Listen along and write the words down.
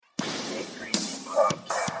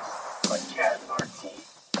podcast by Cat Martin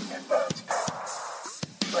and Bounce Back.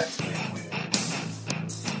 Let's get weird.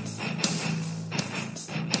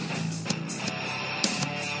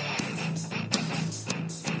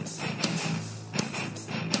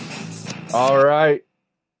 All right,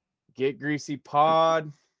 Get Greasy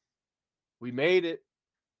Pod. We made it.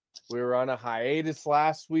 We were on a hiatus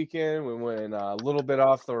last weekend. We went a little bit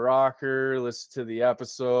off the rocker. Listened to the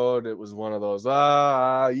episode. It was one of those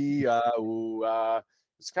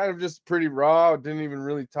It's kind of just pretty raw. Didn't even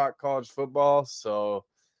really talk college football, so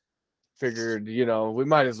figured we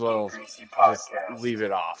might as well just leave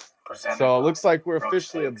it off. So it looks like we're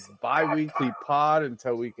officially a bi-weekly pod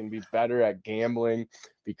until we can be better at gambling,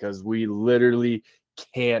 because we literally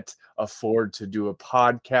can't afford to do a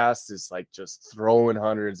podcast. It's like just throwing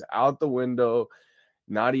hundreds out the window,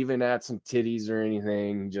 not even at some titties or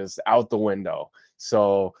anything, just out the window.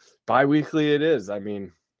 So bi-weekly it is. I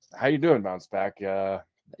mean, how you doing, Bounce Back? I've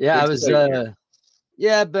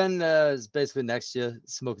been basically next to you,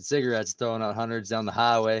 smoking cigarettes, throwing out hundreds down the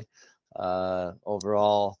highway.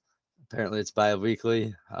 Overall, apparently it's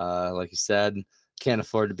bi-weekly. Like you said, can't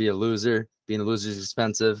afford to be a loser. Being a loser is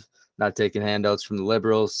expensive. Not taking handouts from the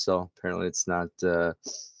liberals, so apparently it's not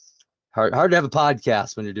hard to have a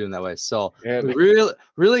podcast when you're doing that way. So we're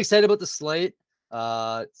really excited about the slate.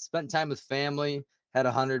 Spent time with family. Had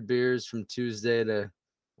 100 beers from Tuesday to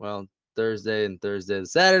Thursday and Thursday to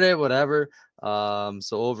Saturday, whatever. So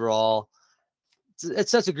overall, it's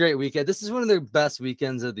such a great weekend. This is one of the best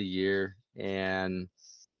weekends of the year, and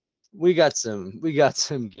we got some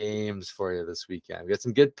games for you this weekend. We got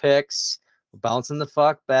some good picks. We're bouncing the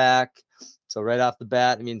fuck back. So right off the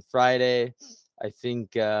bat, I mean, Friday, I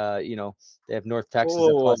think they have North Texas.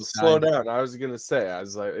 Slow down. I was gonna say,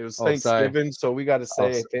 it was Thanksgiving, so we got to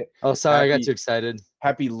say. I got too excited.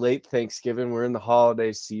 Happy late Thanksgiving. We're in the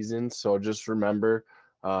holiday season, so just remember,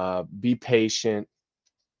 be patient.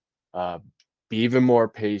 Be even more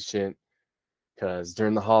patient, because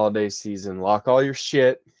during the holiday season, lock all your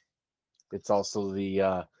shit. It's also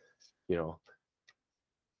the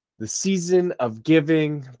the season of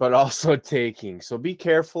giving, but also taking. So be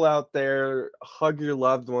careful out there. Hug your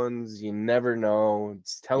loved ones. You never know.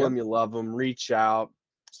 Tell them you love them. Reach out.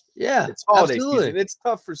 Yeah, it's holiday season. It's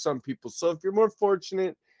tough for some people. So if you're more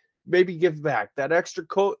fortunate, maybe give back. That extra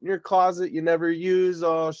coat in your closet you never use.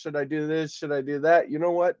 Oh, should I do this? Should I do that? You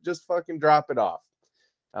know what? Just fucking drop it off.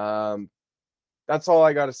 That's all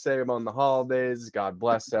I got to say about the holidays. God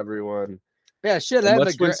bless everyone. Yeah, shit.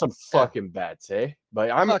 Let's win some fucking bets, eh?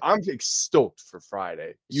 But I'm stoked for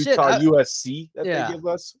Friday. USC that they give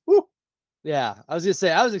us. Woo. Yeah, I was gonna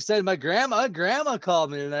say I was excited. My grandma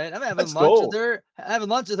called me tonight. I'm having lunch with her. Having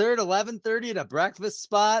lunch with her at 11:30 at a breakfast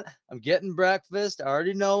spot. I'm getting breakfast. I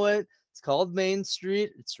already know it. It's called Main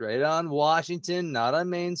Street. It's right on Washington, not on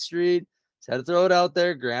Main Street. Just had to throw it out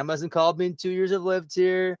there. Grandma hasn't called me in 2 years. I've lived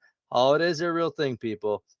here. Holidays are a real thing,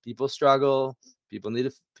 people. People struggle.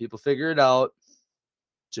 People figure it out.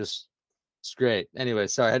 It's great. Anyway,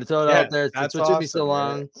 sorry, I had to throw it out there. That's what took me so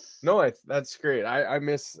long. Man. No, that's great. I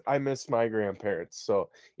miss my grandparents. So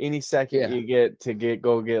any second you get to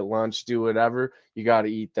go get lunch, do whatever, you got to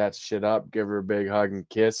eat that shit up. Give her a big hug and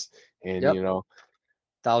kiss, and 1000%.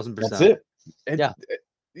 That's it.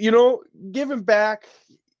 Giving back.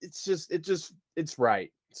 It's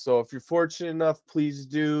right. So if you're fortunate enough, please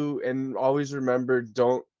do. And always remember,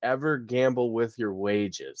 don't ever gamble with your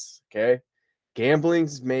wages. Okay.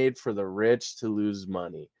 Gambling's made for the rich to lose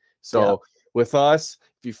money. So with us,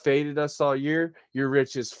 if you faded us all year, you're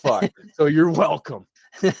rich as fuck. So you're welcome.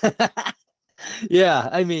 Yeah.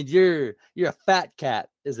 I mean, you're a fat cat,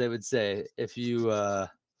 as they would say. If you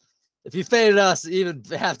faded us even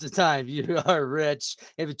half the time, you are rich.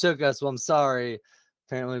 If you took us, well, I'm sorry.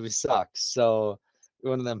 Apparently we suck. So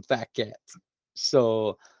one of them fat cats.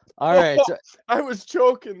 So, all right. So, I was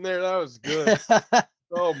joking there. That was good.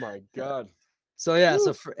 Oh my God. So,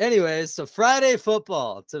 so Friday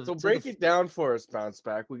football. So break it down for us, Bounce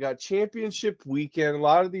Back. We got championship weekend. A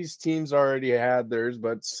lot of these teams already had theirs,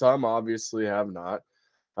 but some obviously have not.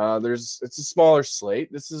 It's a smaller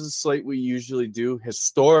slate. This is a slate we usually do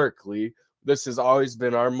historically. This has always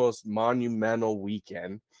been our most monumental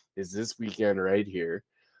weekend, is this weekend right here.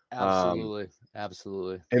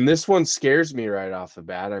 Absolutely. And this one scares me right off the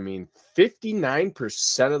bat. I mean,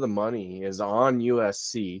 59% of the money is on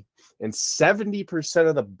USC, and 70%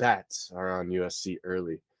 of the bets are on USC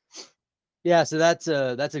early. Yeah, so that's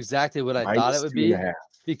exactly what I thought it would be.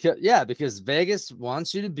 Because Vegas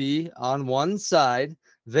wants you to be on one side.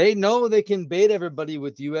 They know they can bait everybody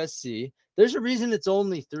with USC. There's a reason it's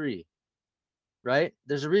only 3. right?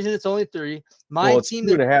 There's a reason it's only 3. Well, it's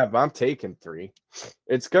 2.5. I'm taking 3.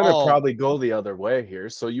 It's gonna probably go the other way here.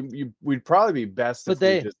 So we'd probably be best if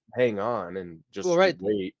we just hang on and just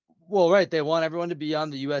wait. Well, right. They want everyone to be on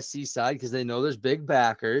the USC side because they know there's big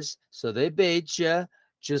backers. So they bait you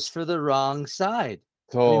just for the wrong side.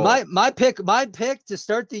 So I mean, my pick to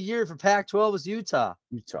start the year for Pac-12 was Utah.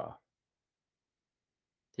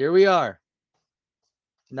 Here we are.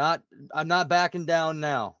 I'm not backing down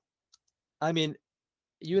now. I mean,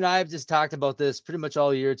 you and I have just talked about this pretty much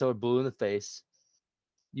all year until we're blue in the face.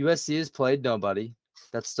 USC has played nobody.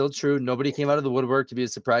 That's still true. Nobody came out of the woodwork to be a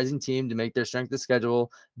surprising team to make their strength of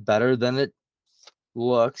schedule better than it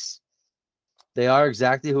looks. They are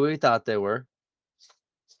exactly who we thought they were.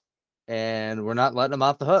 And we're not letting them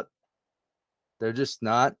off the hook. They're just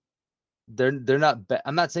not. They're not bad.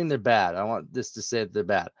 I'm not saying they're bad. I don't want this to say that they're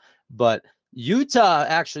bad. But Utah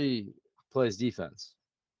actually plays defense.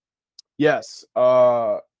 Yes.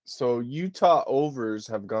 So Utah overs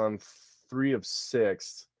have gone 3 of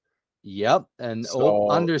 6. Yep. And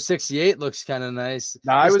under 68 looks kind of nice.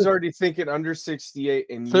 Now, I was already thinking under 68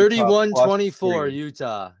 and 31-24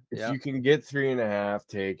 Utah. If you can get 3.5,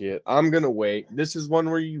 take it. I'm going to wait. This is one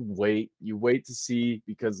where you wait. You wait to see,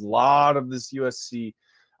 because a lot of this USC,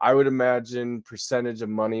 I would imagine percentage of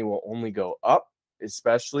money will only go up,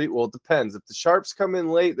 especially. Well, it depends. If the Sharps come in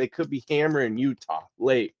late, they could be hammering Utah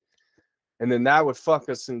late. And then that would fuck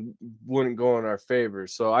us and wouldn't go in our favor.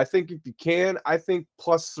 So I think if you can, I think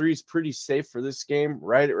 +3 is pretty safe for this game.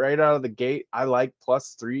 Right out of the gate, I like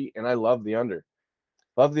 +3, and I love the under.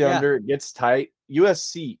 Love the under. It gets tight.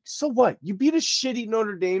 USC, so what? You beat a shitty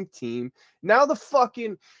Notre Dame team. Now the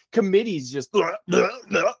fucking committee's just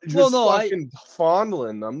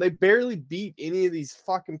fondling them. They barely beat any of these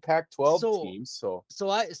fucking Pac-12 teams. So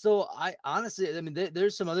I honestly, I mean,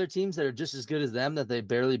 there's some other teams that are just as good as them that they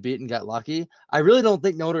barely beat and got lucky. I really don't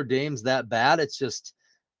think Notre Dame's that bad. It's just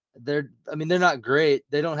they're not great.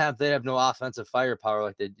 They have no offensive firepower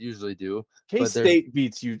like they usually do. K-State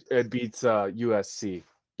beats USC.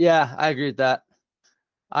 Yeah, I agree with that.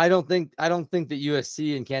 I don't think that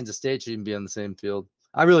USC and Kansas State should even be on the same field.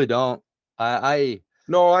 I really don't.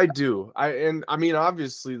 No, I do. I mean,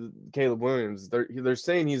 obviously, Caleb Williams. They're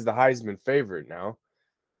saying he's the Heisman favorite now.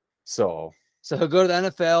 So he'll go to the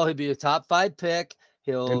NFL. He'll be a top 5 pick.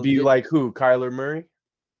 He'll be like who? Kyler Murray?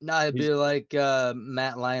 No, he'll be like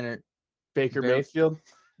Matt Leinart, Baker Mayfield.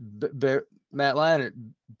 Matt Leinart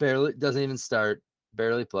barely doesn't even start.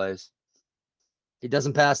 Barely plays. He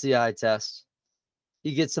doesn't pass the eye test.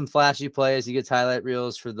 He gets some flashy plays. He gets highlight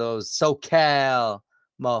reels for those SoCal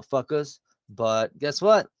motherfuckers. But guess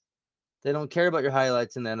what? They don't care about your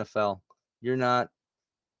highlights in the NFL. You're not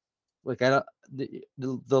like the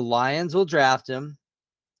Lions will draft him.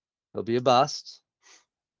 He'll be a bust.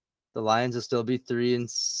 The Lions will still be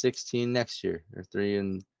 3-16 next year, or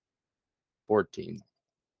 3-14.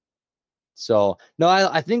 So no,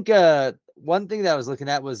 I think one thing that I was looking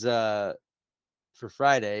at was for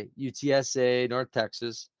Friday, UTSA, North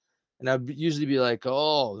Texas. And I'd usually be like,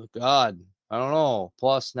 oh, God, I don't know,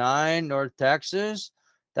 +9, North Texas.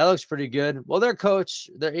 That looks pretty good. Well, their coach,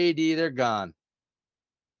 their AD, they're gone.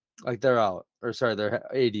 Like they're out. Or sorry, their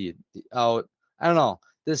AD out. I don't know.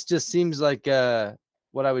 This just seems like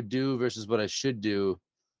what I would do versus what I should do.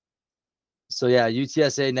 So, yeah,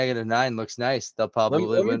 UTSA -9 looks nice. They'll probably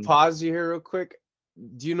win. Let me pause you here real quick.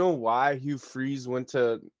 Do you know why Hugh Freeze went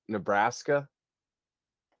to Nebraska?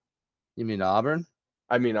 You mean Auburn?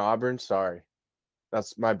 I mean Auburn. Sorry,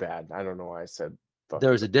 that's my bad. I don't know why I said.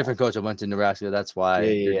 There was a different coach that went to Nebraska. That's why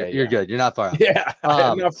you're good. You're not far off. Yeah,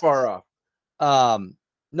 I'm not far off.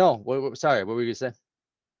 No. Sorry, what were you gonna say?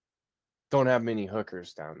 Don't have many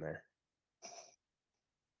hookers down there.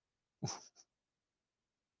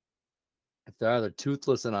 If there are, they're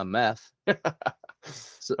toothless and on meth.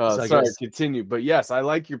 Sorry, continue. But yes, I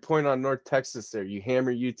like your point on North Texas there. You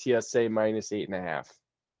hammer UTSA -8.5.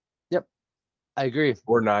 Yep, I agree.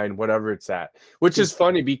 Or 9, whatever it's at. Which is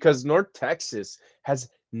funny because North Texas has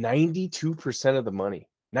 92% of the money.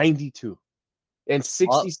 92. And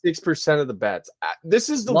 66% of the bets. This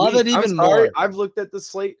is the love week. It even more. I've looked at the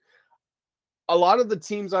slate. A lot of the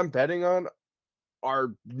teams I'm betting on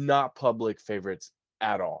are not public favorites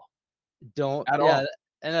at all. All.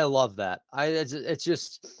 And I love that. It's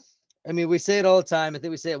just, I mean, we say it all the time. I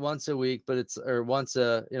think we say it once a week, but once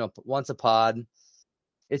a pod.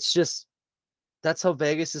 It's just, that's how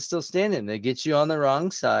Vegas is still standing. They get you on the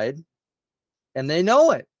wrong side and they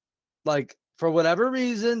know it. Like, for whatever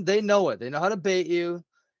reason, they know it. They know how to bait you.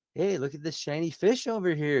 Hey, look at this shiny fish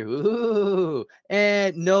over here. Ooh.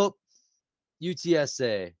 And nope.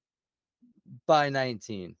 UTSA by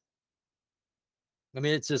 19. I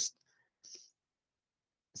mean, it's just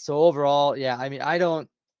so overall, yeah. I mean, I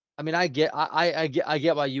get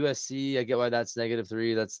why USC, I get why that's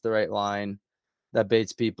 -3. That's the right line. That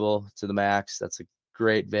baits people to the max. That's a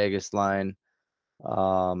great Vegas line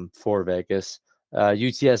for Vegas.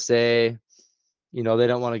 UTSA, they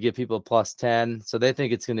don't want to give people +10, so they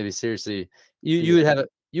think it's going to be seriously. You would have it.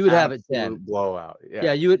 You would have it 10. Blowout.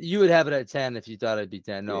 Yeah, you would have it at 10 if you thought it'd be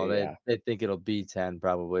 10. No, Yeah. they think it'll be 10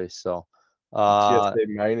 probably. So,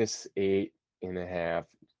 UTSA -8.5,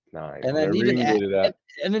 9. and then Whatever even you can get it at.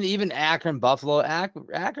 and then even Akron, Buffalo.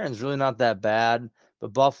 Akron's really not that bad,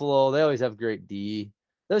 but Buffalo, they always have great D.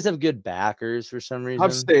 They always have good backers for some reason.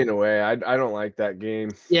 I'm staying away. I don't like that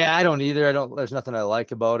game. Yeah, I don't either. There's nothing I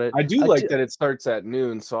like about it. I do like that it starts at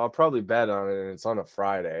noon, so I'll probably bet on it, and it's on a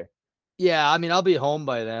Friday. Yeah, I mean, I'll be home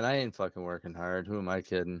by then. I ain't fucking working hard. Who am I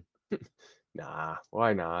kidding? Nah,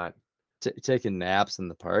 why not? Taking naps in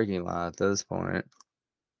the parking lot at this point.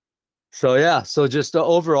 So yeah, so just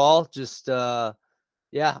overall, just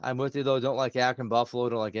yeah, I'm with you though. Don't like Akron, Buffalo.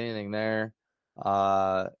 Don't like anything there.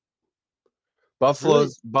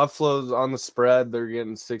 Buffalo's on the spread. They're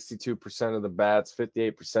getting 62% of the bets,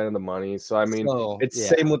 58% of the money. So I mean, it's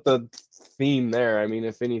same with the theme there. I mean,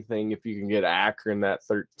 if anything, if you can get Akron at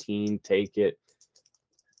 13, take it.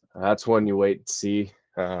 That's one you wait to see.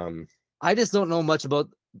 I just don't know much about.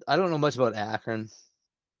 I don't know much about Akron.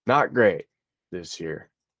 Not great this year.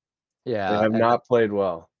 Yeah, they have not played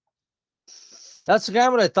well. That's kind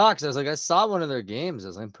of what I thought, because I was like, I saw one of their games.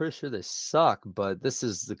 I'm pretty sure they suck, but this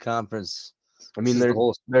is the conference. I mean,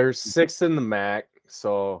 they're sixth in the MAC,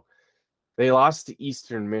 so they lost to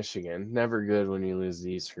Eastern Michigan. Never good when you lose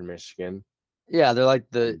to Eastern Michigan. Yeah, they're like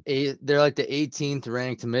the 18th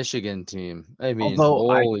ranked Michigan team. I mean,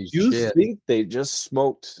 although holy shit. I think they just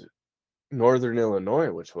smoked Northern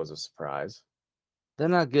Illinois, which was a surprise. They're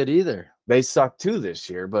not good either. They suck too this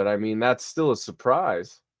year, but I mean, that's still a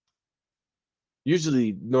surprise.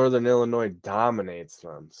 Usually Northern Illinois dominates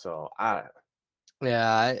them, so I don't know.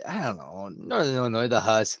 Northern Illinois, the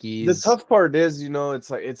Huskies. The tough part is,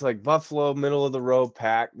 it's like Buffalo, middle of the road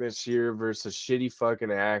pack this year versus shitty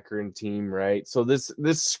fucking Akron team, right? So this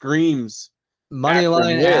screams money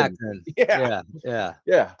line Akron. Yeah.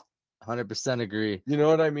 100% agree. You know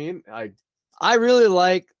what I mean? I really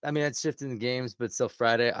like. I mean, it's shifting the games, but still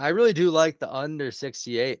Friday. I really do like the under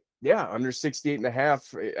 68. Yeah, under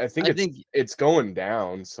 68.5. I think it's going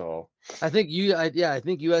down. So I think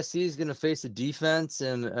USC is going to face a defense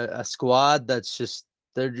and a squad that's just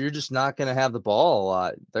you're just not going to have the ball a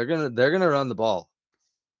lot. They're gonna run the ball.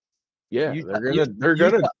 Yeah, they're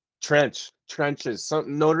gonna trenches.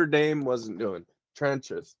 Something Notre Dame wasn't doing,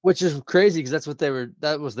 trenches, which is crazy because that's what they were.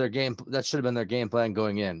 That was their game. That should have been their game plan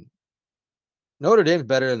going in. Notre Dame's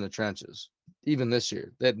better in the trenches. Even this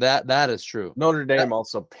year, that is true. Notre Dame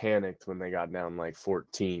also panicked when they got down like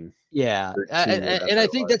 14. Yeah, and I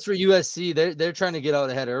think that's for USC. They're trying to get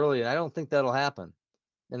out ahead early, and I don't think that'll happen.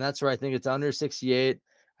 And that's where I think it's under 68.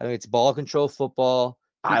 I think it's ball control football.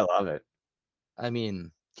 I love it. I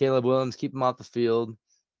mean, Caleb Williams, keep him off the field.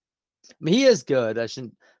 I mean, he is good.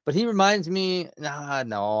 But he reminds me. No,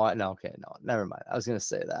 okay, no, never mind. I was gonna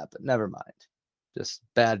say that, but never mind. Just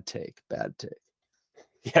bad take.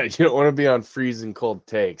 Yeah, you don't want to be on freezing cold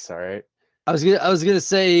takes, all right? I was gonna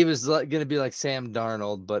say he was gonna be like Sam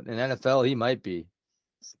Darnold, but in NFL he might be.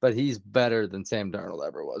 But he's better than Sam Darnold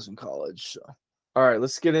ever was in college. So. All right,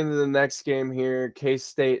 let's get into the next game here.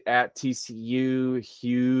 K-State at TCU.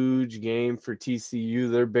 Huge game for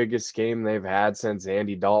TCU. Their biggest game they've had since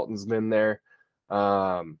Andy Dalton's been there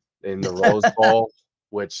in the Rose Bowl,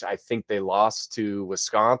 which I think they lost to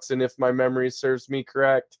Wisconsin, if my memory serves me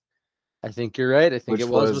correct. I think you're right. I think it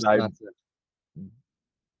was Wisconsin.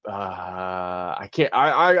 I can't.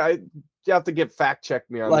 I you have to get fact check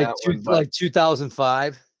me on that one. Like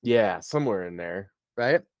 2005. Yeah, somewhere in there.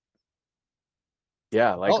 Right.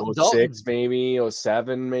 Yeah, like 06 maybe,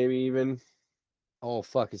 07 maybe even. Oh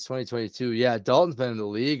fuck! It's 2022. Yeah, Dalton's been in the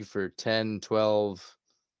league for 10, 12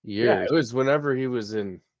 years. Yeah, it was whenever he was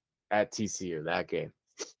at TCU that game.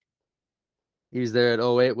 He was there at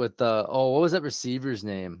 08 with what was that receiver's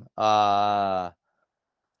name? Oh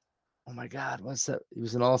my God, what's that? He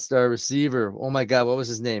was an all-star receiver. Oh my God, what was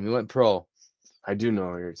his name? He went pro. I do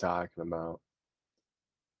know what you're talking about.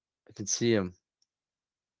 I can see him.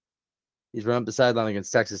 He's running up the sideline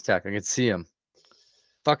against Texas Tech. I can see him.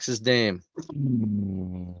 Fuck's his name? It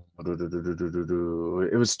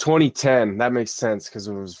was 2010. That makes sense because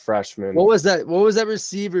it was freshman. What was that? What was that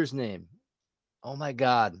receiver's name? Oh my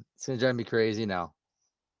God, it's gonna drive me crazy now.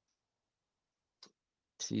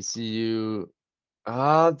 TCU.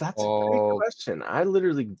 That's a great question. I'm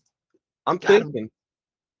thinking.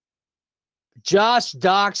 Josh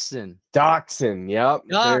Doxson. Doxson. Yep.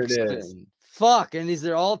 There it is. Doxson. Fuck. And he's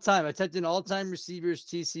their all-time. I typed in all-time receivers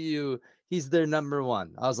TCU. He's their number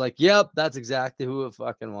one. I was like, yep, that's exactly who it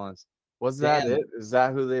fucking was. Was that it? Is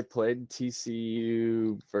that who they played?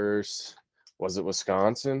 TCU versus, was it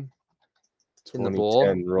Wisconsin? In the bowl?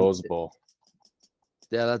 2010 Rose Bowl.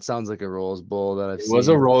 Yeah, that sounds like a Rose Bowl that I've seen. It was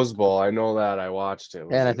a Rose Bowl. I know that. I watched it.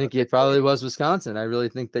 And I think it probably was Wisconsin. I really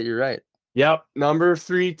think that you're right. Yep. Number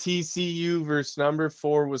 3 TCU versus number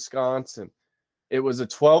 4 Wisconsin. It was a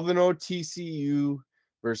 12-0 TCU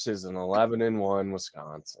versus an 11-1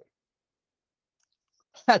 Wisconsin.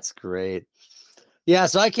 That's great. Yeah,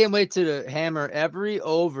 so I can't wait to hammer every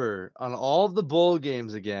over on all of the bowl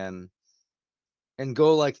games again and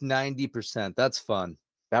go like 90%. That's fun.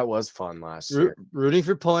 That was fun last year. Rooting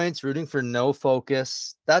for points, rooting for no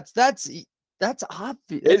focus. That's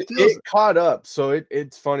obvious. It caught up. So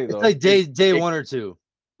it's funny though. It's like day 1 or 2.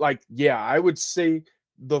 Like, yeah, I would say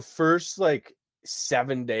the first like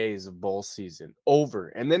 7 days of bowl season over.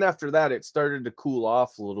 And then after that, it started to cool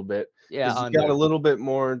off a little bit. Yeah. You got a little bit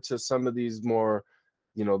more into some of these more,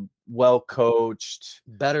 well coached,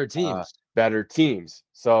 better teams.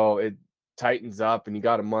 So it tightens up and you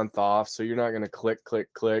got a month off. So you're not going to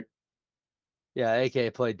click. Yeah. AKA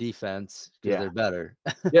play defense because they're better.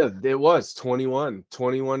 Yeah, it was 21-19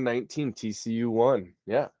 TCU won.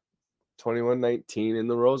 Yeah. 21-19 in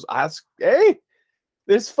the Rose. Hey,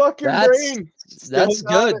 this fucking brain. That's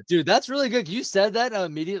good, dude. That's really good. You said that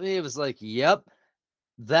immediately. It was like, yep,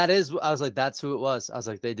 that is. I was like, that's who it was. I was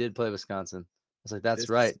like, they did play Wisconsin. I was like, that's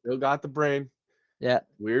right. Still got the brain. Yeah.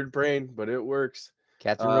 Weird brain, but it works.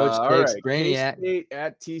 Captain Roach takes Brainiac. K-State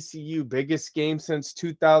at TCU. Biggest game since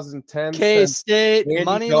 2010. K-State,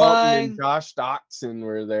 money line. And Josh Doxson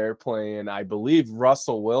were there playing, I believe,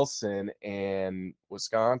 Russell Wilson and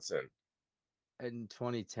Wisconsin. In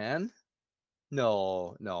 2010?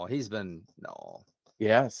 No. He's been no.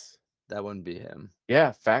 Yes. That wouldn't be him.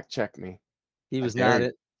 Yeah, fact check me. He was not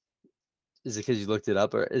it. Is it because you looked it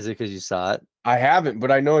up or is it because you saw it? I haven't,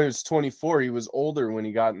 but I know he was 24. He was older when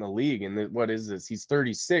he got in the league. And what is this? He's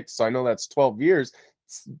 36. So I know that's 12 years.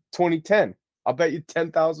 It's 2010. I'll bet you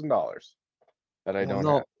 $10,000 that I don't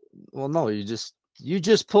have. Well, no, you just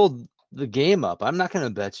pulled the game up. I'm not going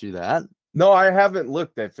to bet you that. No, I haven't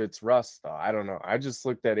looked if it's Russ, though. I don't know. I just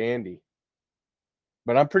looked at Andy.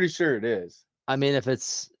 But I'm pretty sure it is.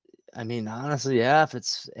 Honestly, yeah, if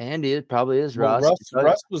it's Andy, it probably is Russ.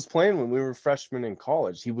 Russ was playing when we were freshmen in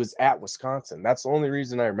college. He was at Wisconsin. That's the only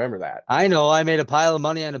reason I remember that. I know. I made a pile of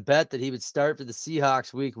money on a bet that he would start for the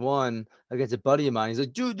Seahawks week 1 against a buddy of mine. He's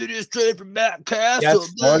like, dude, they just traded for Matt Castle.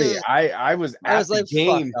 That's funny. I was at the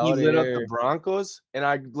game. He lit up the Broncos, and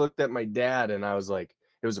I looked at my dad, and I was like,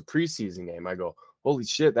 it was a preseason game. I go, holy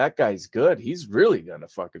shit, that guy's good. He's really going to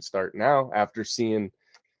fucking start now after seeing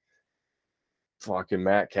fucking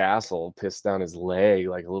Matt Castle pissed down his leg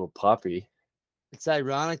like a little puppy. It's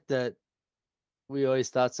ironic that we always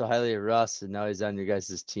thought so highly of Russ, and now he's on your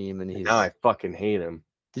guys' team, and now I fucking hate him.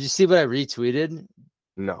 Did you see what I retweeted?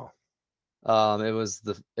 No. It was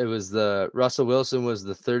the Russell Wilson was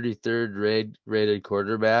the 33rd rated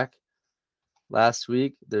quarterback last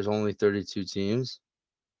week. There's only 32 teams.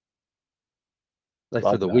 Like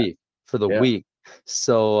Love for the that. week. For the week.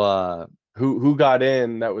 So who got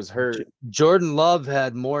in that was hurt? Jordan Love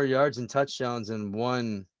had more yards and touchdowns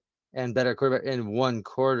in better quarterback in 1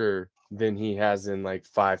 quarter than he has in like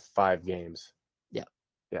five games. Yeah.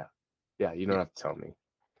 You don't have to tell me.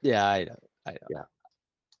 Yeah, I know. Yeah.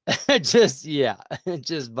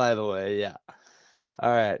 Just by the way, yeah.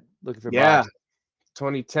 All right. Looking for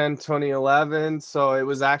 2010, 2011. So it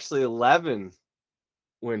was actually 11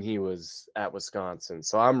 when he was at Wisconsin.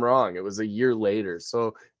 So I'm wrong. It was a year later.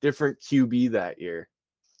 So different QB that year.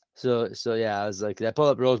 So yeah, I was like, I pulled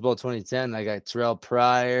up Rose Bowl 2010. I got Terrell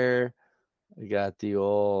Pryor. I got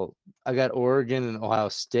Oregon and Ohio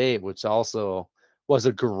State, which also was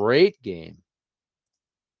a great game.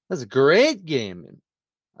 That's a great game.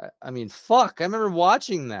 I mean, fuck. I remember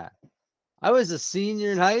watching that. I was a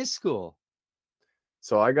senior in high school.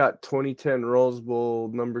 So I got 2010 Rose Bowl,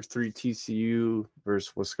 number 3 TCU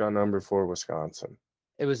versus Wisconsin, number 4 Wisconsin.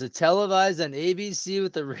 It was televised on ABC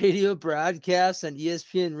with the radio broadcast on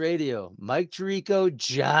ESPN Radio. Mike Tirico,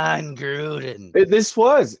 John Gruden. It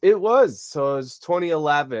was. So it was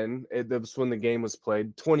 2011. That was when the game was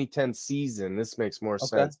played. 2010 season. This makes more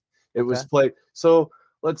sense. It was played. So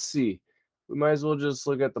let's see. We might as well just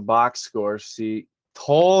look at the box score. See.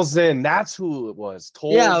 Tolson, that's who it was.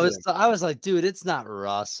 Tolson. Yeah, I was like, dude, it's not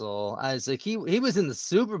Russell. I was like, he was in the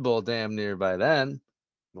Super Bowl damn near by then.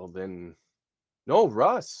 Well, then, no,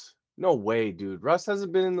 Russ. No way, dude. Russ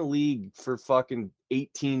hasn't been in the league for fucking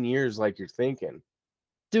 18 years like you're thinking.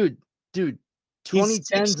 Dude, He's 6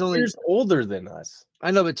 2010's only. years older than us. I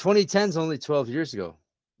know, but 2010's only 12 years ago.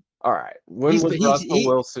 All right. When He's- was he- Russell he-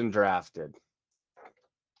 Wilson drafted?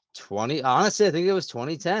 20. Honestly, I think it was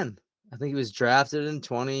 2010. I think he was drafted in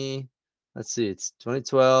 20. Let's see, it's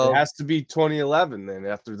 2012. It has to be 2011 then,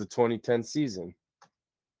 after the 2010 season.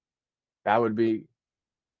 That would be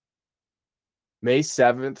May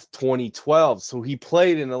 7th, 2012. So he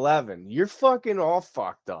played in 11. You're fucking all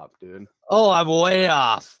fucked up, dude. Oh, I'm way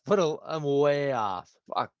off. I'm way off.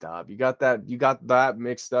 Fucked up. You got that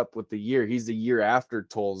mixed up with the year. He's the year after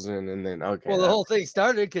Tolson, and then okay. Well, the whole thing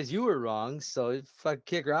started because you were wrong. So fuck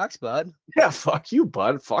kick rocks, bud. Yeah, fuck you,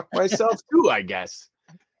 bud. Fuck myself too, I guess.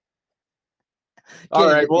 All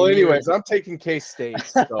right. Well, anyways, I'm taking K-State.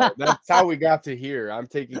 So that's how we got to here. I'm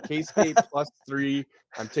taking K-State +3.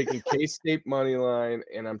 I'm taking K-State money line,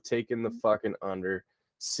 and I'm taking the fucking under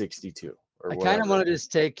 62. I kind of want to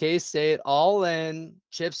just take K-State all in,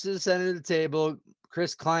 chips to the center of the table,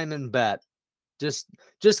 Chris Kleiman bet. Just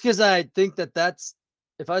because I think that's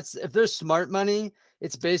if there's smart money,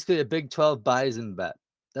 it's basically a Big 12 Bison bet.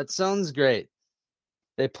 That sounds great.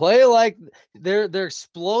 They play like they're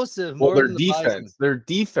explosive. Well, more than the Bison. Their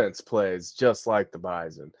defense plays just like the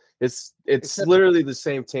Bison. It's Except- literally the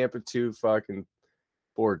same Tampa 2 fucking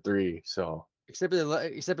 4-3. So except they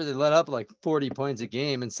let up like 40 points a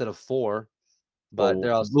game instead of 4. But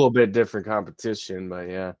they're also a little bit different competition. But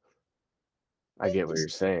yeah, I get what you're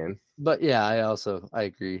saying. But yeah, I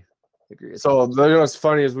agree. So you know what's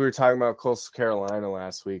funny is we were talking about Coastal Carolina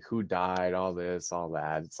last week. Who died? All this, all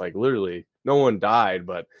that. It's like literally no one died,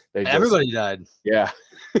 but everybody died. Yeah,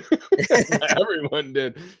 everyone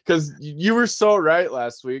did. Because you were so right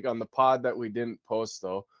last week on the pod that we didn't post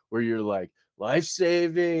though, where you're like life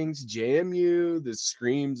savings, JMU, the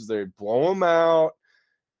screams, they blow them out.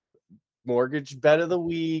 Mortgage bet of the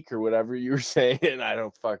week or whatever you were saying. I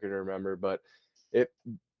don't fucking remember, but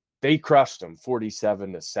they crushed them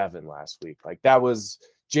 47-7 last week. Like that was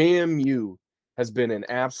JMU has been an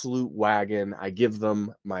absolute wagon. I give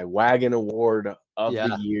them my wagon award of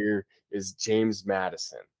the year is James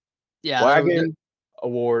Madison. Yeah, wagon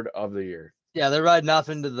award of the year. Yeah, they're riding off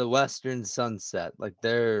into the western sunset. Like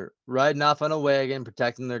they're riding off on a wagon,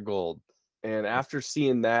 protecting their gold. And after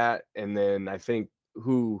seeing that, and then I think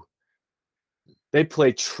they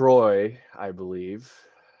play Troy, I believe.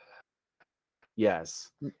 Yes.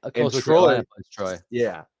 And Troy plays Troy.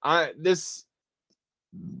 Yeah.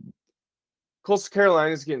 Coastal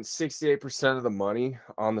Carolina is getting 68% of the money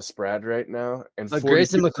on the spread right now. And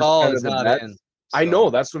Grayson McCall is not in. So. I know.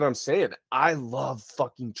 That's what I'm saying. I love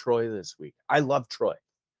fucking Troy this week. I love Troy.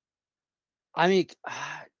 I mean,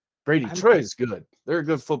 Brady, Troy is good. They're a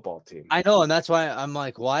good football team. I know. And that's why I'm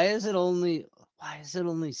like, why is it only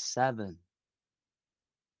 7?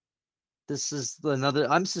 This is another.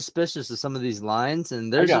 I'm suspicious of some of these lines,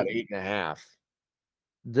 and there's I got 8.5.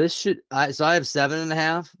 So I have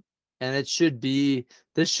 7.5, and it should be.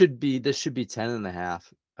 This should be 10.5.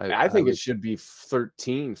 I think it should be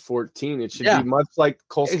 13, 14. It should be much like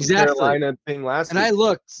Coastal Carolina thing last week. And I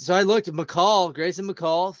looked at Grayson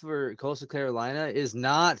McCall for Coastal Carolina is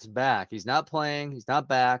not back. He's not playing. He's not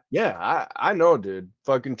back. Yeah, I know, dude.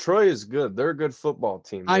 Fucking Troy is good. They're a good football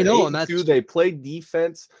team. I know, and that's they play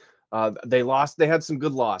defense. They lost. They had some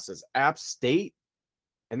good losses. App State,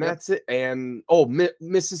 and that's it. And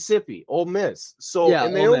Mississippi, Ole Miss. So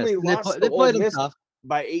and they only lost. They played Ole Miss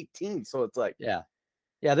by 18. So it's like yeah.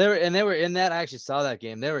 They were in that. I actually saw that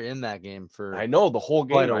game. They were in that game for. I know the whole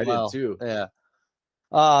game. I did too. Yeah.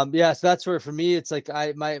 So that's where for me it's like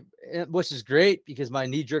which is great because my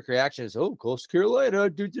knee jerk reaction is Coastal Carolina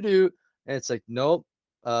and it's like nope.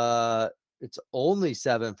 It's only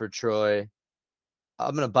 7 for Troy.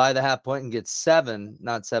 I'm going to buy the half point and get 7,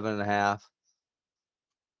 not 7.5.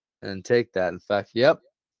 And take that. In fact, yep.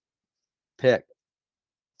 Pick.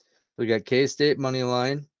 We got K-State money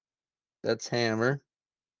line. That's hammer.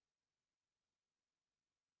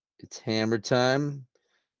 It's hammer time.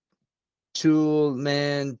 Tin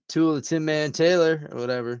Man Taylor or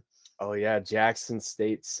whatever. Oh, yeah. Jackson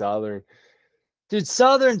State Southern. Dude,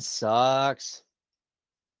 Southern sucks.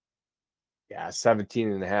 Yeah,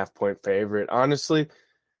 17.5 point favorite. Honestly,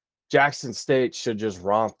 Jackson State should just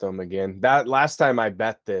romp them again. That last time I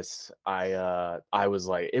bet this, I was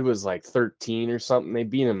like, it was like 13 or something. They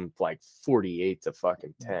beat them like 48 to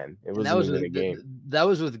fucking 10. It wasn't even a game. That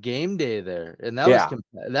was with game day there, and that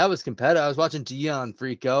was competitive. I was watching Dion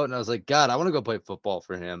freak out, and I was like, God, I want to go play football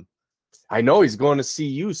for him. I know he's going to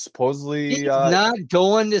CU. Supposedly, he's not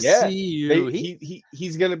going to CU.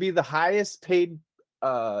 He's going to be the highest paid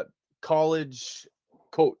college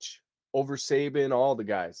coach over Saban, all the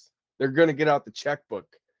guys. They're going to get out the checkbook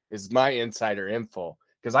is my insider info.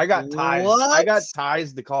 Because I got ties. I got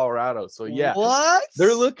ties to Colorado. So yeah. What?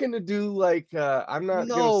 They're looking to do like I'm not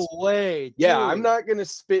no way. Yeah, dude. I'm not gonna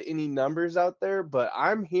spit any numbers out there, but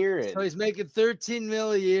I'm hearing So he's making $13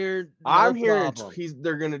 million a year. No I'm hearing problem.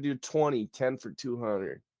 they're gonna do 10 for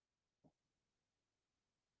 200.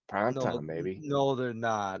 Prime time, maybe. No, they're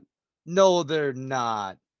not. No, they're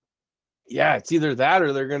not. Yeah, it's either that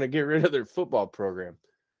or they're gonna get rid of their football program.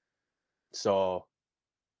 So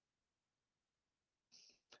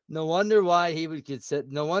no wonder why he would consider.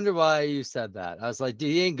 No wonder why you said that. I was like, dude,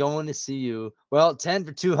 he ain't going to see you. Well, 10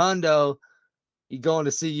 for 200. He going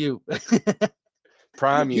to see you.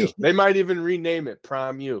 Prime U. They might even rename it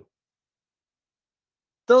Prime U.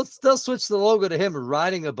 They'll switch the logo to him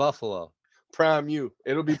riding a buffalo. Prime U.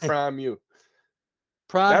 It'll be Prime U.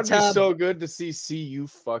 That'd be so good to see CU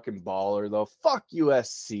fucking baller though. Fuck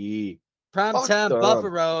USC. Prime time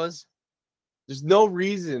Buffaloes. There's no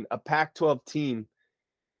reason a Pac-12 team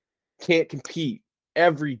can't compete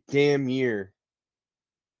every damn year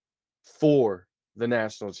for the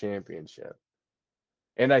national championship.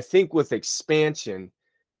 And I think with expansion,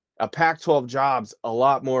 a Pac-12 job's a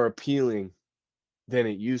lot more appealing than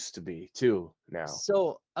it used to be too now.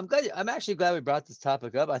 So I'm actually glad we brought this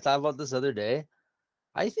topic up. I thought about this other day.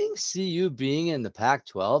 I think CU being in the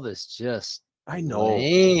Pac-12 is just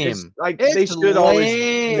lame. It's they should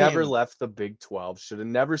always never left the Big 12. Should have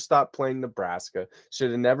never stopped playing Nebraska.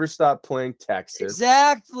 Should have never stopped playing Texas.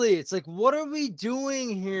 Exactly. It's like, what are we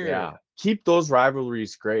doing here? Yeah. Keep those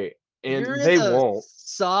rivalries great. And You're they won't.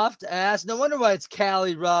 Soft ass. No wonder why it's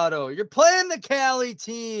Colorado. You're playing the Cali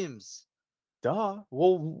teams. Duh.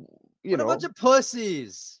 Well, you know. A bunch of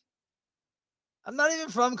pussies. I'm not even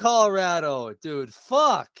from Colorado, dude.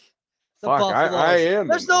 Fuck. I am.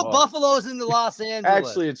 There's no buffaloes in the Los Angeles.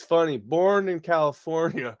 Actually, it's funny. Born in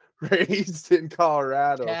California, raised in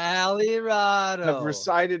Colorado. Colorado. Have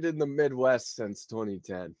resided in the Midwest since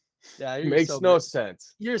 2010. Yeah, makes no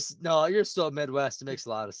sense. You're so Midwest. It makes a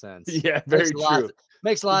lot of sense. Yeah, very true.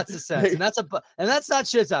 Makes lots of sense, and that's not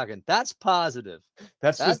shit talking. That's positive.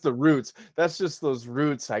 That's just the roots. That's just those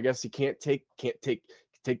roots. I guess you can't take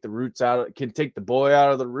the roots out. Can take the boy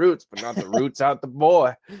out of the roots, but not the roots out the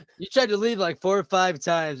boy. You tried to leave like 4 or 5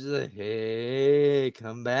 times. You're like, hey,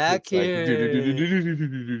 come back here.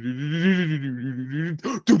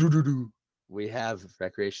 We have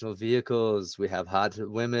recreational vehicles. We have hot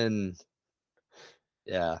women.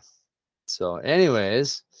 Yeah. So,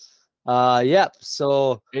 anyways, yep.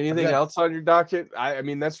 So, anything else on your docket? I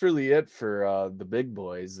mean, that's really it for the big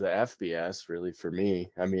boys, the FBS. Really, for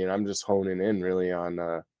me. I mean, I'm just honing in really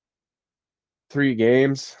on 3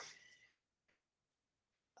 games.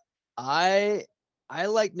 I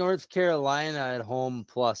like North Carolina at home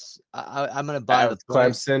plus. I'm going to buy the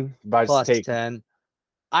Clemson by plus 10.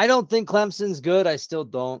 I don't think Clemson's good. I still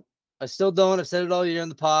don't. I've said it all year in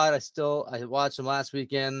the pod. I watched them last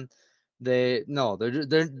weekend. They're once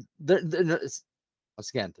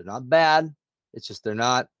again, they're not bad. It's just they're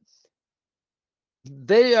not.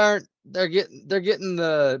 They're getting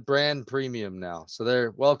the brand premium now. So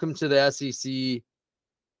they're welcome to the SEC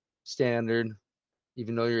standard,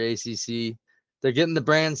 even though you're ACC. They're getting the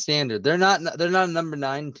brand standard. They're not a number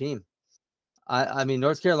 9 team. I mean,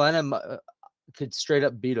 North Carolina could straight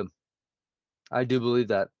up beat them. I do believe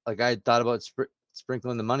that. Like, I thought about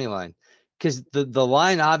sprinkling the money line because the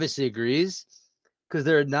line obviously agrees because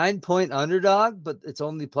they're a 9-point underdog, but it's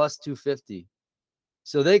only plus 250.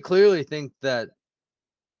 So they clearly think that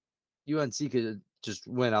UNC could just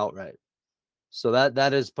win outright. So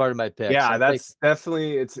that is part of my pick. Yeah, so that's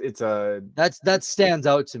definitely that stands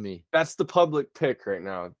out to me. That's the public pick right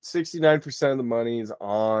now. 69% of the money is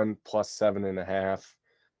on plus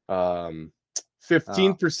 7.5.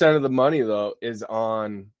 15% of the money though is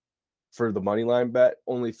on for the money line bet.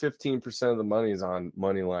 Only 15% of the money is on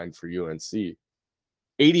money line for UNC.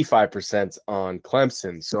 85% on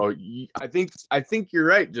Clemson. So I think you're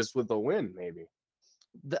right. Just with a win, maybe.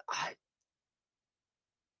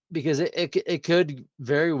 Because it could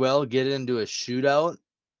very well get into a shootout,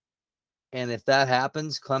 and if that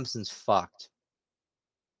happens, Clemson's fucked.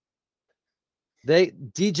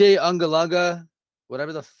 DJ Ungalunga,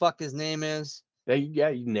 whatever the fuck his name is. Yeah,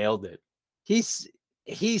 you nailed it. He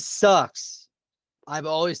sucks. I've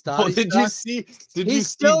always thought. Did you see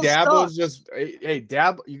Dabo's just hey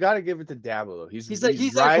Dabo? You got to give it to Dabo though.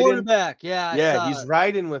 He's our quarterback. Yeah, he's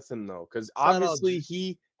riding with him though, because obviously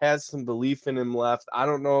he has some belief in him left. I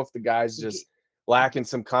don't know if the guy's just lacking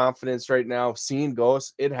some confidence right now. Seeing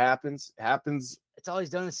ghosts, it happens. It's all he's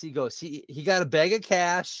done is see ghosts. He got a bag of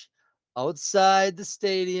cash outside the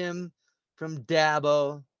stadium from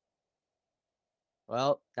Dabo.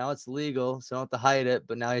 Well, now it's legal, so I don't have to hide it,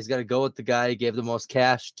 but now he's got to go with the guy he gave the most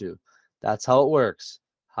cash to. That's how it works.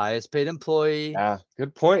 Highest paid employee. Yeah,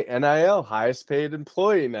 good point. NIL, highest paid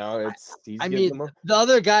employee now. He's I getting mean, the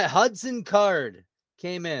other guy, Hudson Card,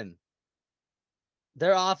 came in.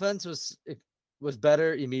 Their offense was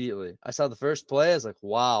better immediately. I saw the first play. I was like,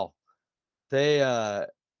 wow. I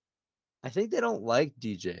think they don't like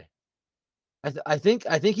DJ. I think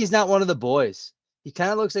he's not one of the boys. He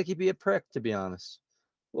kind of looks like he'd be a prick, to be honest.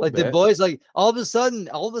 Like the boys, like all of a sudden,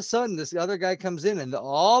 this other guy comes in, and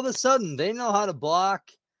all of a sudden they know how to block.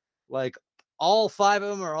 Like all 5 of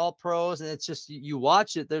them are all pros, and it's just you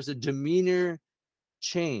watch it. There's a demeanor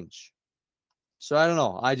change. So I don't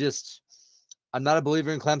know. I'm not a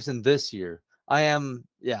believer in Clemson this year. I am.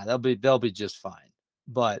 Yeah, they'll be just fine.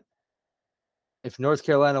 But if North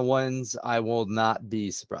Carolina wins, I will not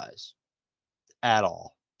be surprised at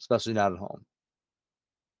all, especially not at home.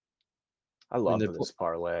 I love this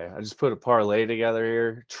parlay. I just put a parlay together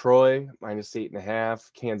here. Troy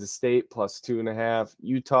 -8.5, Kansas State +2.5,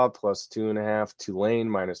 Utah +2.5, Tulane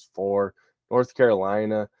 -4, North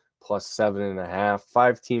Carolina +7.5,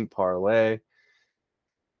 5-team parlay.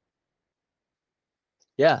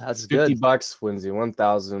 Yeah, that's good. $50 wins you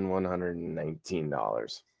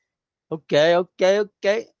 $1,119. Okay.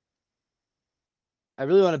 I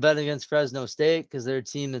really want to bet against Fresno State because they're a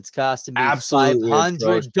team that's costing me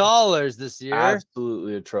 $500 this year.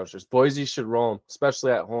 Absolutely atrocious. Boise should roll them,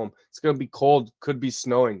 especially at home. It's going to be cold. Could be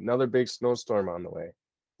snowing. Another big snowstorm on the way.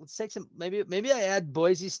 Let's take some. Maybe I add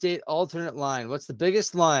Boise State alternate line. What's the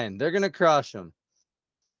biggest line? They're going to crush them.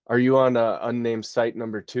 Are you on unnamed site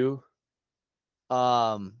number 2?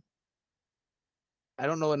 I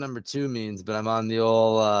don't know what number 2 means, but I'm on the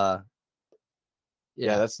old.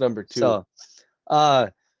 Yeah, that's number 2.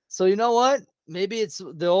 So you know what? Maybe it's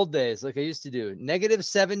the old days like I used to do.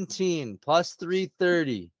 -17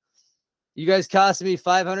 +330. You guys cost me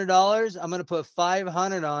 $500. I'm gonna put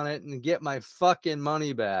 500 on it and get my fucking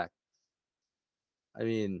money back. I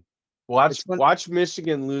mean, watch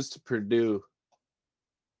Michigan lose to Purdue.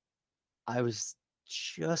 I was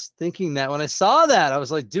just thinking that when I saw that, I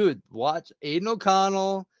was like, dude, watch Aiden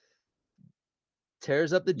O'Connell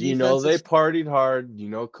tears up the defense. You know they partied hard. You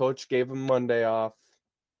know Coach gave them Monday off.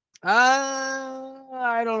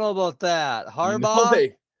 I don't know about that. Harbaugh, you know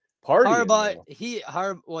they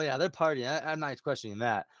partying. Well, yeah, they're partying. I'm not questioning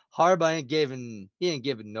that. Harbaugh ain't giving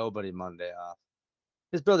nobody Monday off.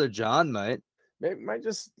 His brother John might. Might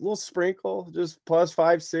just a little sprinkle, just plus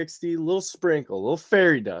 560, little sprinkle, little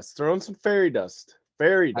fairy dust. Throw in some fairy dust.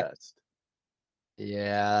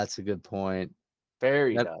 Yeah, that's a good point.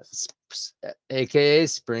 Fairy dust. AKA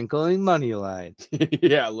sprinkling money line.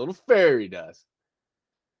 Yeah, a little fairy dust.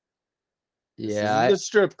 Yeah. The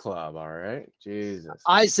strip club, all right? Jesus.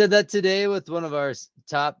 I said that today with one of our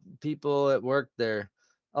top people at work there.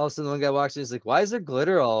 All of a sudden, one guy walks in, he's like, why is there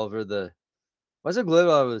glitter all over the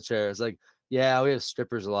chair? It's like, yeah, we have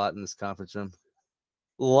strippers a lot in this conference room.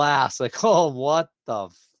 Last, like, oh, what the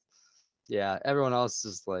yeah, everyone else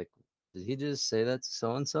is like, did he just say that to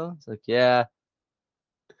so-and-so? It's like, yeah.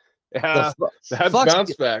 Yeah, that's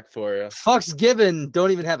bounce back for you. Fucks given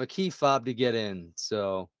don't even have a key fob to get in,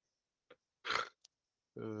 so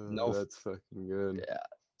no, that's fucking good. Yeah,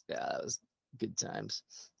 that was good times.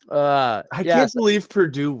 I can't believe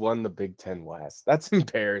Purdue won the Big Ten West. That's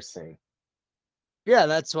embarrassing. Yeah,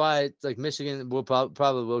 that's why it's like Michigan will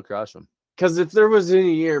probably will crush them. Because if there was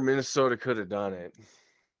any year Minnesota could have done it,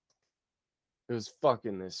 it was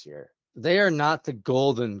fucking this year. They are not the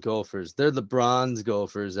Golden Gophers. They're the Bronze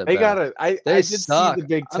Gophers. I did see the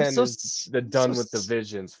Big Ten is done with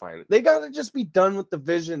divisions finally. They gotta just be done with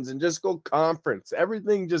divisions and just go conference.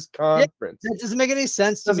 Everything just conference. Yeah, that doesn't make any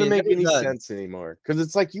sense to me. Doesn't make any sense anymore. Because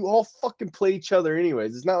it's like you all fucking play each other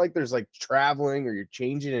anyways. It's not like there's like traveling or you're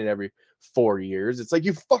changing it every 4 years. It's like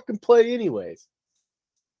you fucking play anyways.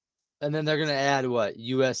 And then they're gonna add what?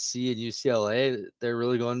 USC and UCLA. They're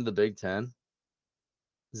really going to the Big Ten.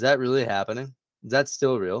 Is that really happening? Is that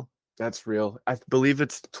still real? That's real. I believe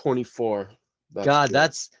it's 24.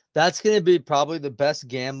 That's going to be probably the best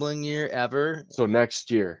gambling year ever. So next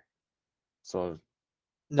year. So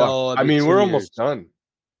no, I mean we're almost done.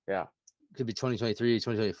 Yeah. Could be 2023,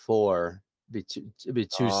 2024. It'd be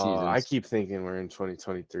 2 seasons. I keep thinking we're in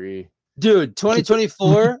 2023. Dude,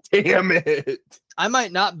 2024. Damn it. I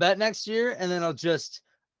might not bet next year, and then I'll just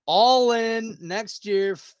all in next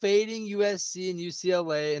year, fading USC and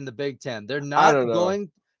UCLA in the Big Ten. They're not going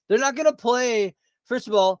to play. First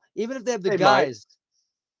of all, even if they have the guys,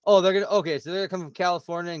 Oh, they're gonna okay. So they're gonna come from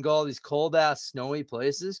California and go all these cold ass, snowy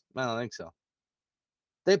places. I don't think so.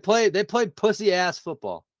 They play pussy ass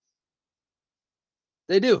football.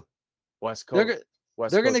 They do. West They're Coast. gonna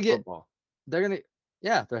West they're Coast gonna get football. they're gonna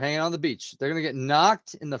yeah, they're hanging on the beach. They're gonna get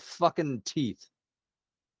knocked in the fucking teeth.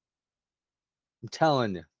 I'm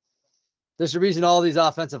telling you. There's a reason all these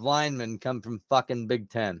offensive linemen come from fucking Big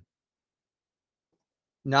Ten.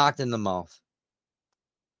 Knocked in the mouth.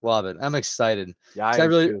 Love it. I'm excited. Yeah, I am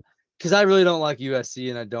too. Because I really don't like USC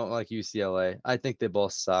and I don't like UCLA. I think they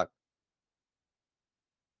both suck.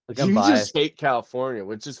 Like, I'm You biased. just hate California,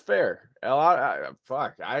 which is fair.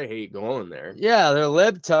 Fuck, I hate going there. Yeah, they're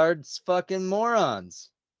libtards, fucking morons.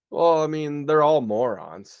 Well, I mean, they're all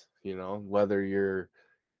morons, whether you're,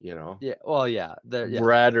 Yeah, well, yeah,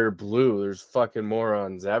 red or blue, there's fucking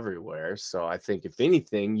morons everywhere. So I think if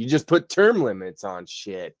anything, you just put term limits on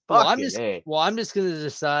shit. Well, Fucking I'm just gonna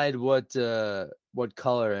decide what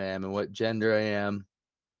color I am and what gender I am.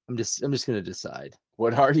 I'm just gonna decide.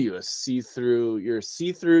 What are you? You're a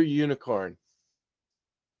see-through unicorn.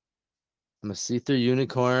 I'm a see-through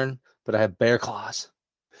unicorn, but I have bear claws.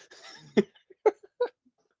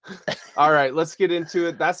 All right, let's get into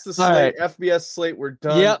it. That's the slate. Right. FBS slate. We're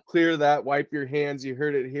done. Yep. Clear that. Wipe your hands. You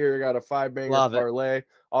heard it here. Got a 5-banger parlay.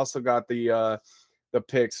 Also got the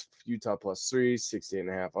picks. Utah +3,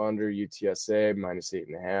 68.5 under. UTSA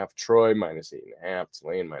 -8.5. Troy -8.5.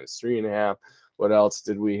 Tulane -3.5. What else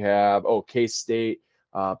did we have? Oh, K-State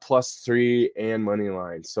 +3 and money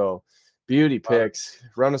line. So beauty picks.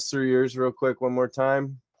 Run us through yours real quick one more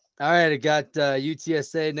time. All right, I got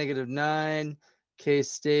UTSA -9.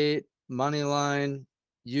 K-State money line,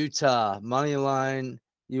 Utah money line,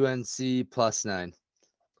 UNC +9.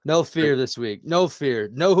 No fear this week. No fear.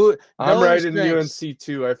 I'm right in UNC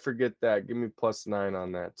too. I forget that. Give me +9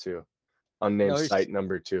 on that too. Unnamed site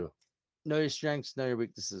number 2. Know your strengths, know your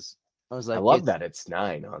weaknesses. I love that it's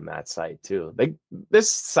 9 on that site too.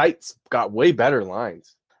 This site's got way better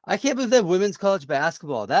lines. I can't believe they have women's college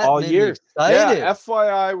basketball. That all made year. Me excited. Yeah,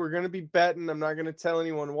 FYI, we're going to be betting. I'm not going to tell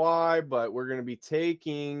anyone why, but we're going to be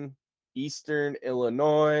taking Eastern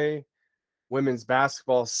Illinois women's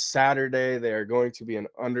basketball Saturday. They are going to be an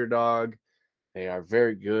underdog. They are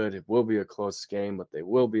very good. It will be a close game, but they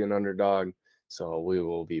will be an underdog. So we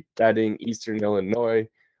will be betting Eastern Illinois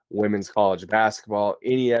women's college basketball.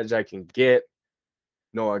 Any edge I can get.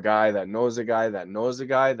 Know a guy that knows a guy that knows a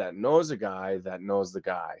guy that knows a guy that knows the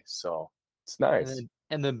guy. So it's nice.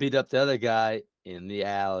 And then beat up the other guy in the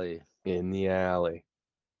alley.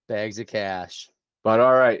 Bags of cash. But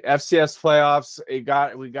all right, FCS playoffs.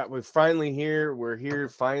 We're finally here. We're here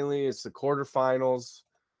finally. It's the quarterfinals.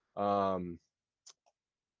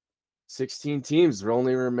 16 teams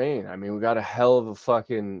only remain. I mean, we got a hell of a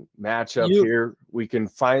fucking matchup here. We can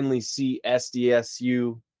finally see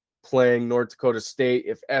SDSU playing North Dakota State.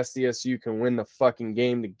 If SDSU can win the fucking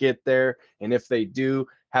game to get there, and if they do,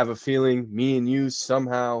 have a feeling me and you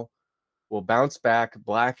somehow will bounce back,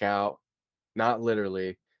 blackout, not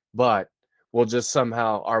literally, but we'll just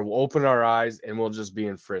somehow we'll open our eyes and we'll just be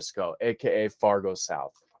in Frisco, aka Fargo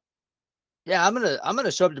South. Yeah, I'm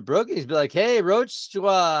gonna show up to Brookings and be like, hey, Roach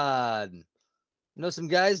Squad. Know some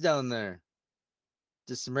guys down there.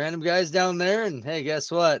 Just some random guys down there, and hey,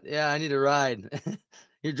 guess what? Yeah, I need a ride.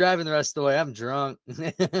 You're driving the rest of the way. I'm drunk.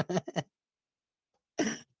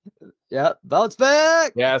 Yep, bounce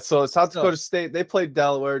back. Yeah, so South Dakota State, they played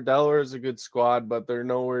Delaware. Delaware is a good squad, but they're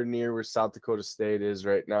nowhere near where South Dakota State is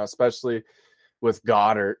right now, especially with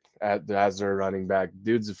Goddard as their running back.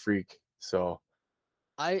 Dude's a freak. So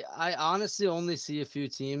I honestly only see a few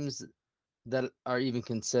teams that are even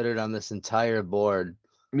considered on this entire board.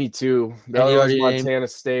 Me too. Montana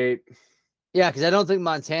State. Yeah, because I don't think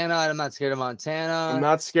Montana. I'm not scared of Montana. I'm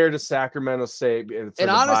not scared of Sacramento State. For and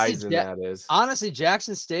honestly,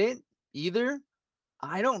 Jackson State either.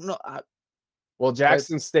 I don't know. Well,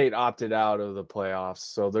 Jackson State opted out of the playoffs,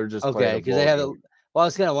 so they're just okay because they have it. Well, I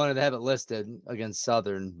was kind of wondering they have it listed against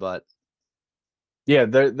Southern, but yeah,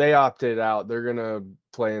 they opted out. They're gonna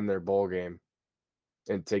play in their bowl game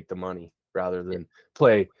and take the money rather than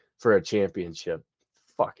play for a championship.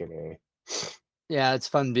 Fucking A. Yeah, it's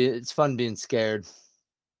fun being scared.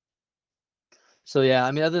 So yeah,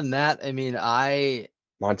 I mean, other than that, I mean,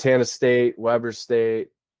 Montana State, Weber State,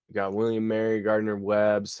 you got William Mary,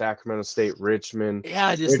 Gardner-Webb, Sacramento State, Richmond. Yeah,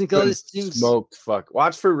 I just think all these teams smoked.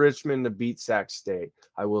 Watch for Richmond to beat Sac State.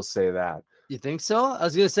 I will say that. You think so? I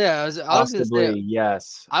was gonna say yes.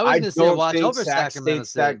 I was gonna say watch over Sac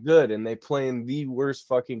State's that good, and they play in the worst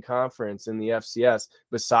fucking conference in the FCS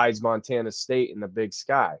besides Montana State in the Big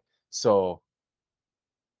Sky. So.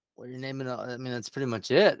 What you're naming? I mean, that's pretty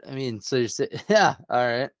much it. I mean, so you're saying, yeah, all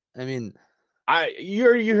right. I mean, you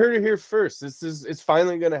heard it here first. It's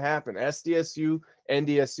finally gonna happen. SDSU,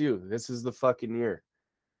 NDSU. This is the fucking year.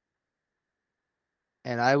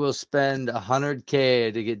 and I will spend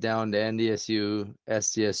 $100K to get down to NDSU,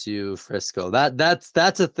 SDSU, Frisco.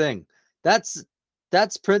 That's a thing. That's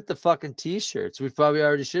print the fucking t-shirts. We probably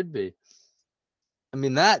already should be. I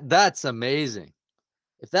mean, that's amazing.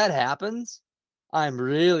 If that happens, I'm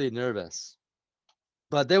really nervous.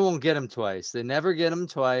 But they won't get him twice. They never get him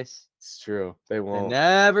twice. It's true. They They won't.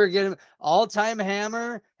 never get him. All-time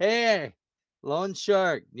hammer. Hey, Lone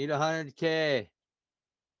Shark, need $100K.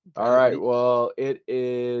 All right. Well, it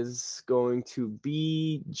is going to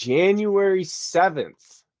be January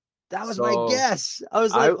 7th. That was my guess. I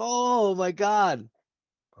was like, oh my God.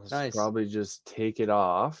 Nice. Probably just take it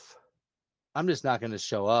off. I'm just not going to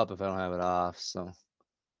show up if I don't have it off. So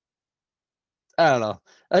I don't know.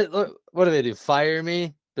 What do they do? Fire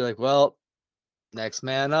me? Be like, well, next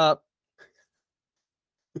man up.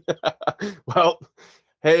 Well,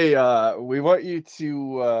 hey, we want you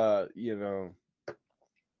to,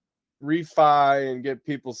 refi and get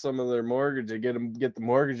people some of their mortgage, get the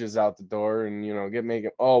mortgages out the door, and make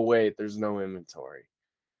it. Oh wait, there's no inventory.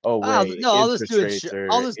 Oh wait, no, I'll just do insurance.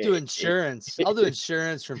 I'll do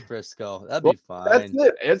insurance from Frisco. That'd be fine.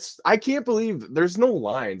 That's it. I can't believe there's no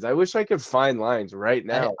lines. I wish I could find lines right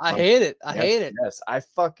now. I hate it. I hate it. Yes, I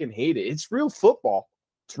fucking hate it. It's real football.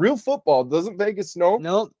 It's real football. Doesn't Vegas know?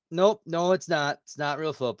 Nope. No, it's not. It's not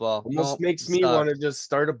real football. Almost makes me want to just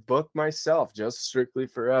start a book myself, just strictly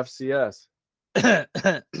for FCS.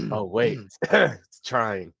 Oh wait, it's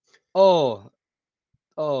trying. Oh,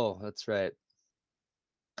 that's right.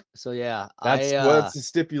 So yeah, that's the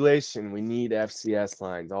stipulation. We need FCS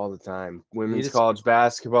lines all the time. Women's college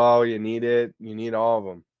basketball, you need it. You need all of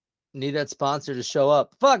them. Need that sponsor to show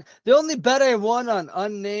up. Fuck, the only bet I won on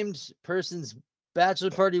unnamed person's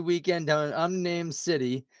bachelor party weekend down in unnamed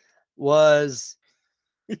city was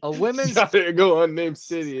a women's. Gotta go unnamed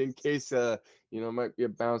city in case might be a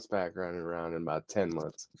bounce back running around in about 10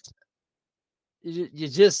 months. You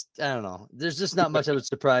just, I don't know. There's just not much that would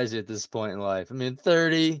surprise you at this point in life. I mean,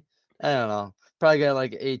 30, I don't know. Probably got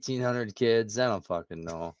like 1,800 kids. I don't fucking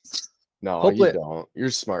know. No, hopefully, you don't. You're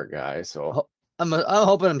a smart guy, so I'm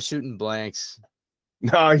hoping I'm shooting blanks.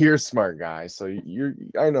 No, you're a smart guy, so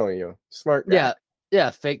I know you. Smart guy. Yeah,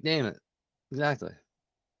 fake name it. Exactly.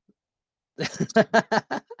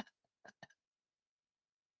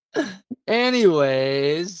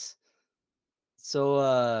 Anyways,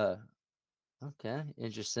 so okay,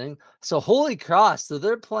 interesting. So Holy Cross, so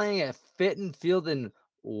they're playing at Fitton Field in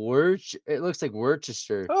it looks like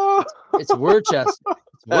Worcester. Oh. It's Worcester.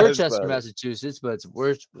 It's Worcester, Massachusetts, but it's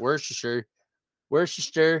Worcester.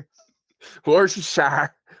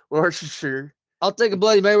 I'll take a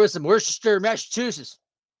Bloody Mary with some Worcester, Massachusetts.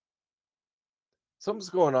 Something's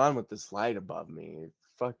going on with this light above me.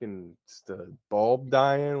 Fucking the bulb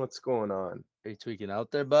dying. What's going on? Are you tweaking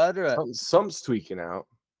out there, bud? Or something's tweaking out.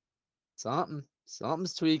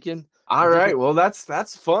 Something's tweaking. All right. Well,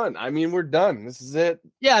 that's fun. I mean, we're done. This is it.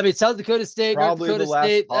 Yeah, I mean, South Dakota State, probably North Dakota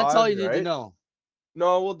State. That's all you need to know.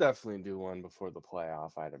 No, we'll definitely do one before the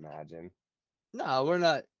playoff, I'd imagine. No, we're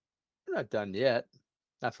not done yet.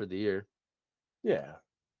 Not for the year. Yeah.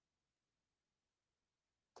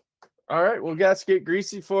 All right, well, guys, get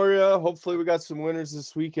Greasy for you. Hopefully, we got some winners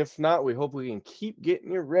this week. If not, we hope we can keep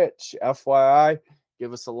getting you rich. FYI,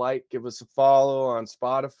 give us a like, give us a follow on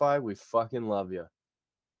Spotify. We fucking love you.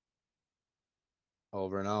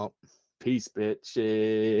 Over and out. Peace, bitches.